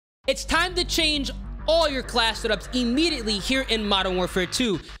It's time to change all your class setups immediately here in Modern Warfare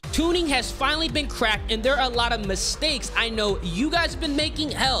 2. Tuning has finally been cracked, and there are a lot of mistakes I know you guys have been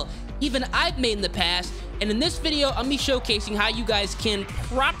making. Hell, even I've made in the past. And in this video, I'm gonna be showcasing how you guys can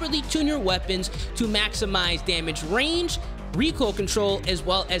properly tune your weapons to maximize damage range, recoil control, as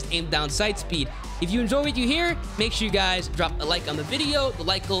well as aim down sight speed. If you enjoy what you hear, make sure you guys drop a like on the video. The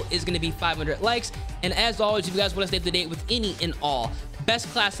like goal is going to be 500 likes. And as always, if you guys want to stay up to date with any and all best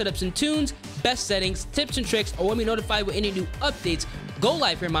class setups and tunes, best settings, tips and tricks, or want to be notified with any new updates, go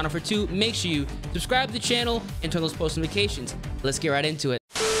live here in Modern Warfare 2. Make sure you subscribe to the channel and turn those post notifications. Let's get right into it.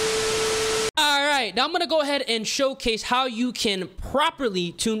 Alright, now I'm going to go ahead and showcase how you can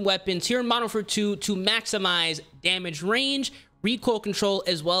properly tune weapons here in Modern Warfare 2 to maximize damage range, recoil control,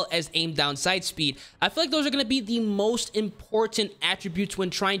 as well as aim down sight speed. I feel like those are going to be the most important attributes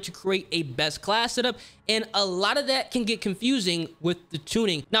when trying to create a best class setup, and a lot of that can get confusing with the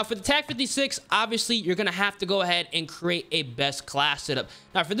tuning. Now for the TAC 56, obviously you're going to have to go ahead and create a best class setup.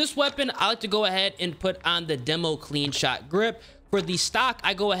 Now for this weapon, I like to go ahead and put on the demo clean shot grip. For the stock,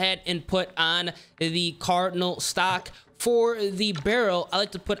 I go ahead and put on the Cardinal stock. For the barrel, I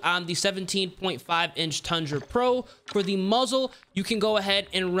like to put on the 17.5-inch Tundra Pro. For the muzzle, you can go ahead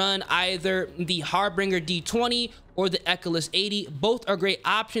and run either the Harbinger D20 or the Echoless 80. Both are great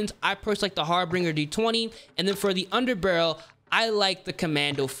options. I personally like the Harbinger D20. And then for the underbarrel, I like the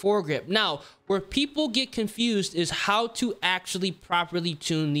Commando foregrip. Now, where people get confused is how to actually properly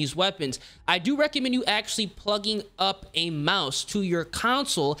tune these weapons. I do recommend you actually plugging up a mouse to your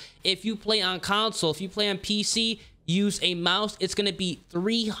console. If you play on console, if you play on PC, use a mouse. It's going to be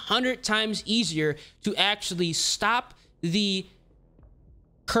 300 times easier to actually stop the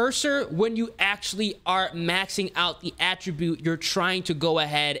cursor when you actually are maxing out the attribute you're trying to go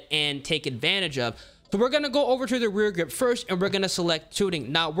ahead and take advantage of. So we're going to go over to the rear grip first, and we're going to select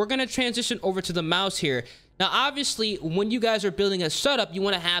tuning. Now we're going to transition over to the mouse here. Now obviously when you guys are building a setup, you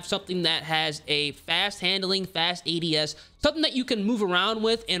want to have something that has a fast handling, fast ADS, something that you can move around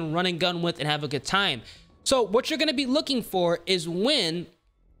with and run and gun with and have a good time. So what you're going to be looking for is when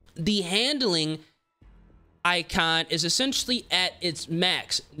the handling icon is essentially at its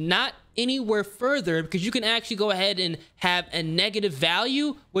max, not anywhere further, because you can actually go ahead and have a negative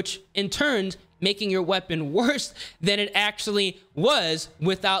value, which in turn making your weapon worse than it actually was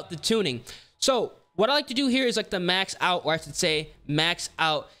without the tuning. So what I like to do here is like the max out, or I should say max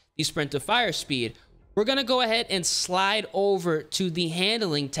out the sprint to fire speed. We're going to go ahead and slide over to the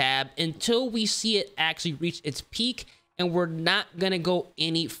handling tab until we see it actually reach its peak, and we're not going to go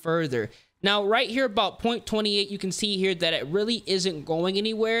any further. Now, right here about 0.28, you can see here that it really isn't going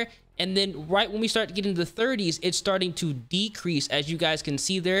anywhere. And then right when we start getting to the 30s, it's starting to decrease, as you guys can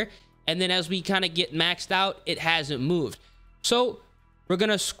see there. And then as we kind of get maxed out, it hasn't moved. So we're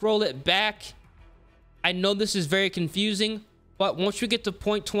going to scroll it back. I know this is very confusing, but once we get to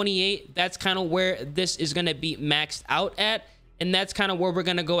 0.28, that's kind of where this is going to be maxed out at. And that's kind of where we're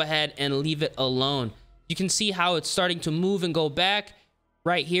going to go ahead and leave it alone. You can see how it's starting to move and go back.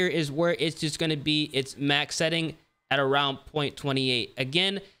 Right here is where it's just going to be its max setting at around 0.28.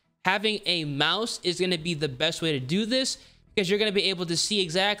 Again, having a mouse is going to be the best way to do this, because you're going to be able to see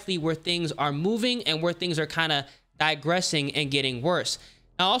exactly where things are moving and where things are kind of digressing and getting worse.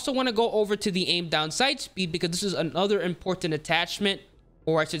 I also want to go over to the aim down sight speed, because this is another important attachment,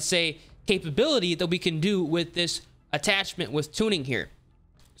 or I should say capability, that we can do with this attachment with tuning here.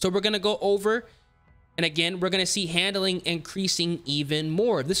 So we're going to go over, and again, we're going to see handling increasing even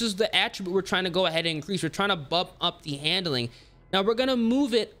more. This is the attribute we're trying to go ahead and increase. We're trying to bump up the handling. Now we're going to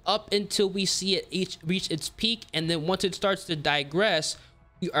move it up until we see it reach its peak, and then once it starts to digress,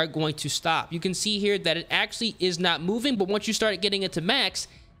 we are going to stop. You can see here that it actually is not moving, but once you start getting it to max,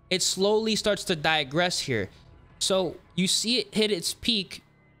 it slowly starts to digress here. So you see it hit its peak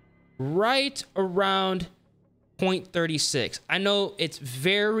right around 0.36. I know it's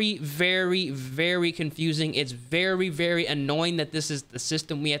very, very, very confusing. It's very, very annoying that this is the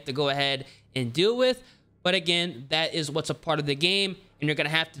system we have to go ahead and deal with. But again, that is what's a part of the game, and you're going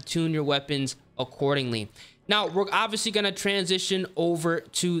to have to tune your weapons accordingly. Now, we're obviously going to transition over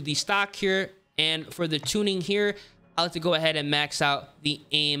to the stock here. And for the tuning here, I like to go ahead and max out the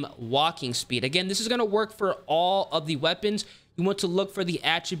aim walking speed. Again, this is going to work for all of the weapons. You want to look for the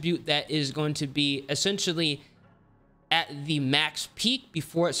attribute that is going to be essentially at the max peak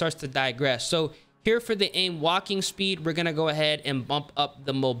before it starts to digress. So here for the aim walking speed, we're going to go ahead and bump up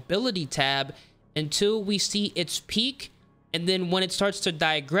the mobility tab until we see its peak, and then when it starts to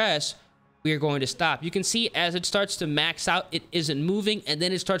digress, we are going to stop. You can see as it starts to max out, it isn't moving, and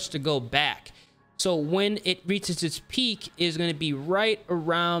then it starts to go back. So when it reaches its peak is going to be right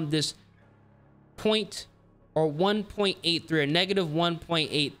around this point or 1.83 or negative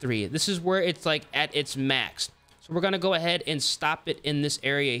 1.83. This is where it's like at its max. So we're going to go ahead and stop it in this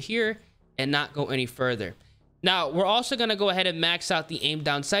area here and not go any further. Now, we're also going to go ahead and max out the aim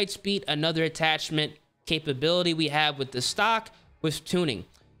down sight speed, another attachment capability we have with the stock with tuning.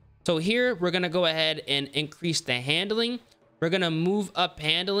 So here, we're going to go ahead and increase the handling. We're going to move up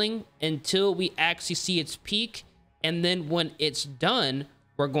handling until we actually see its peak. And then when it's done,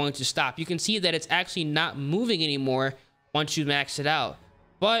 we're going to stop. You can see that it's actually not moving anymore once you max it out.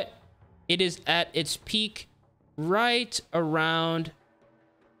 But it is at its peak right around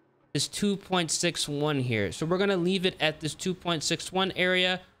this 2.61 here. So we're going to leave it at this 2.61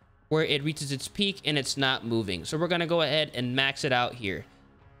 area where it reaches its peak and it's not moving. So we're going to go ahead and max it out here.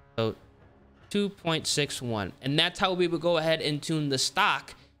 So 2.61. And that's how we would go ahead and tune the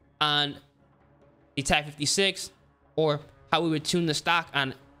stock on the TAC-56, or how we would tune the stock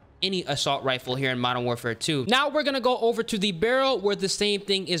on any assault rifle here in Modern Warfare 2. Now we're going to go over to the barrel where the same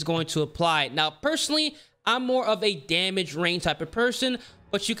thing is going to apply. Now, personally, I'm more of a damage range type of person,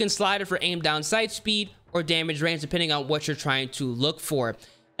 but you can slide it for aim down sight speed or damage range depending on what you're trying to look for.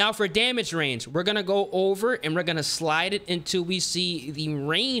 Now for damage range, we're going to go over and we're going to slide it until we see the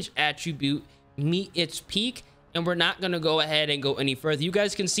range attribute meet its peak, and we're not going to go ahead and go any further. You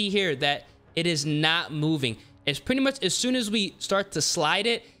guys can see here that it is not moving. It's pretty much as soon as we start to slide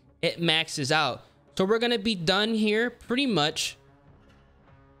it, it maxes out. So we're going to be done here pretty much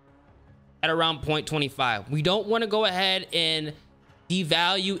at around 0.25. We don't want to go ahead and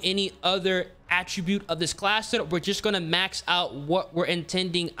devalue any other attribute of this class setup. We're just going to max out what we're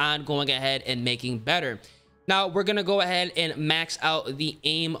intending on going ahead and making better. Now we're going to go ahead and max out the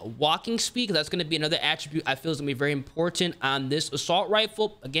aim walking speed, because that's going to be another attribute I feel is going to be very important on this assault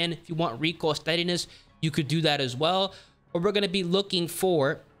rifle. Again, if you want recoil steadiness, you could do that as well. But we're going to be looking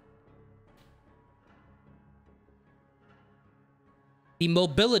for the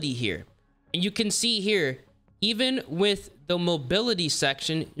mobility here. And you can see here, even with the mobility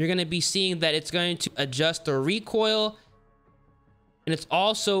section, you're going to be seeing that it's going to adjust the recoil, and it's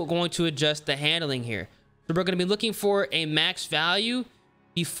also going to adjust the handling here. So we're going to be looking for a max value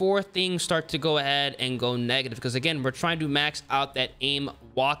before things start to go ahead and go negative, because again, we're trying to max out that aim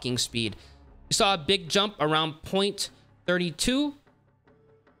walking speed. You saw a big jump around 0.32,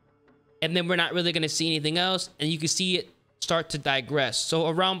 and then we're not really going to see anything else, and you can see it start to digress. So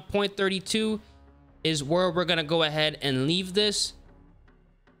around 0.32 is where we're going to go ahead and leave this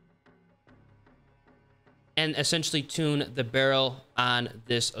and essentially tune the barrel on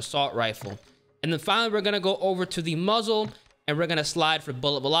this assault rifle. And then finally, we're going to go over to the muzzle, and we're going to slide for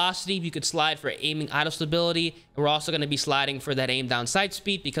bullet velocity. You could slide for aiming idle stability, and we're also going to be sliding for that aim down sight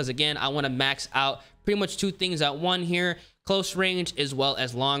speed, because again, I want to max out pretty much two things at one here: close range as well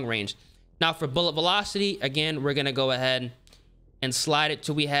as long range. Now for bullet velocity, again, we're going to go ahead and slide it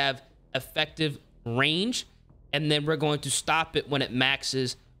till we have effective range, and then we're going to stop it when it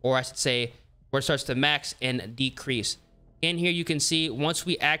maxes, or I should say where it starts to max and decrease. In here you can see once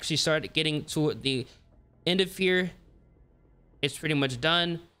we actually start getting to the end of here, it's pretty much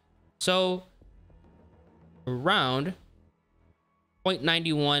done. So around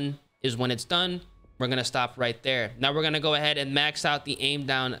 0.91 is when it's done. We're going to stop right there. Now we're going to go ahead and max out the aim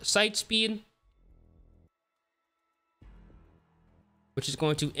down sight speed, which is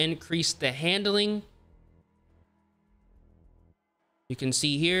going to increase the handling. You can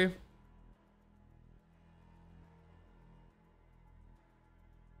see here.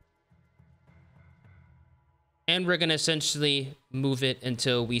 And we're going to essentially move it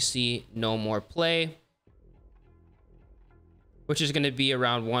until we see no more play, which is going to be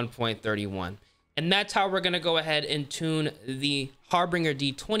around 1.31. And that's how we're going to go ahead and tune the Harbinger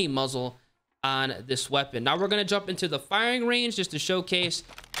D20 muzzle on this weapon. Now we're going to jump into the firing range just to showcase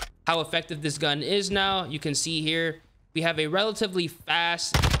how effective this gun is now. You can see here we have a relatively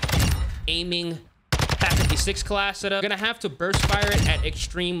fast aiming TAC-56 class setup. We're going to have to burst fire it at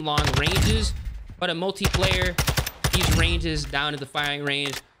extreme long ranges, but in multiplayer, these ranges down to the firing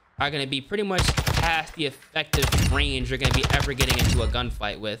range are going to be pretty much past the effective range you're going to be ever getting into a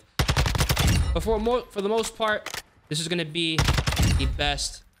gunfight with. But for the most part, this is going to be the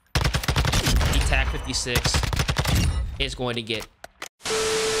best the TAC-56 is going to get.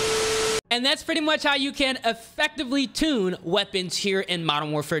 And that's pretty much how you can effectively tune weapons here in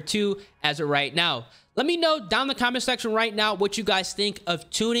Modern Warfare 2 as of right now. Let me know down in the comment section right now what you guys think of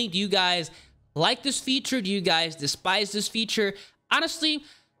tuning. Do you guys like this feature? Do you guys despise this feature? Honestly,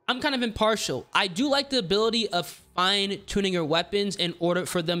 I'm kind of impartial. I do like the ability of fine tuning your weapons in order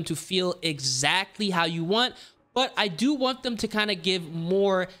for them to feel exactly how you want, but I do want them to kind of give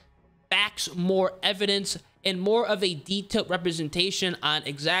more facts, more evidence, and more of a detailed representation on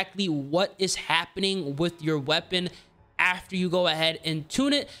exactly what is happening with your weapon after you go ahead and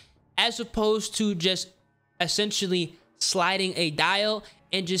tune it, as opposed to just essentially sliding a dial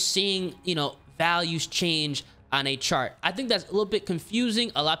and just seeing, you know, values change on a chart. I think that's a little bit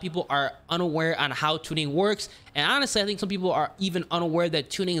confusing. A lot of people are unaware on how tuning works, and honestly I think some people are even unaware that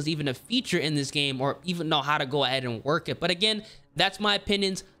tuning is even a feature in this game, or even know how to go ahead and work it. But again, that's my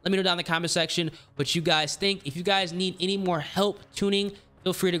opinions. Let me know down in the comment section what you guys think. If you guys need any more help tuning,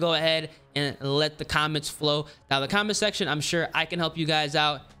 feel free to go ahead and let the comments flow down in the comment section. I'm sure I can help you guys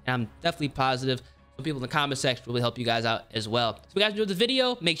out, and I'm definitely positive some people in the comment section will help you guys out as well. So if you guys enjoyed the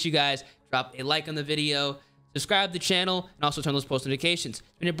video, make sure you guys drop a like on the video, subscribe to the channel, and also turn those post notifications.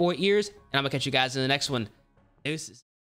 It's been your boy Ears, and I'm gonna catch you guys in the next one. Deuces.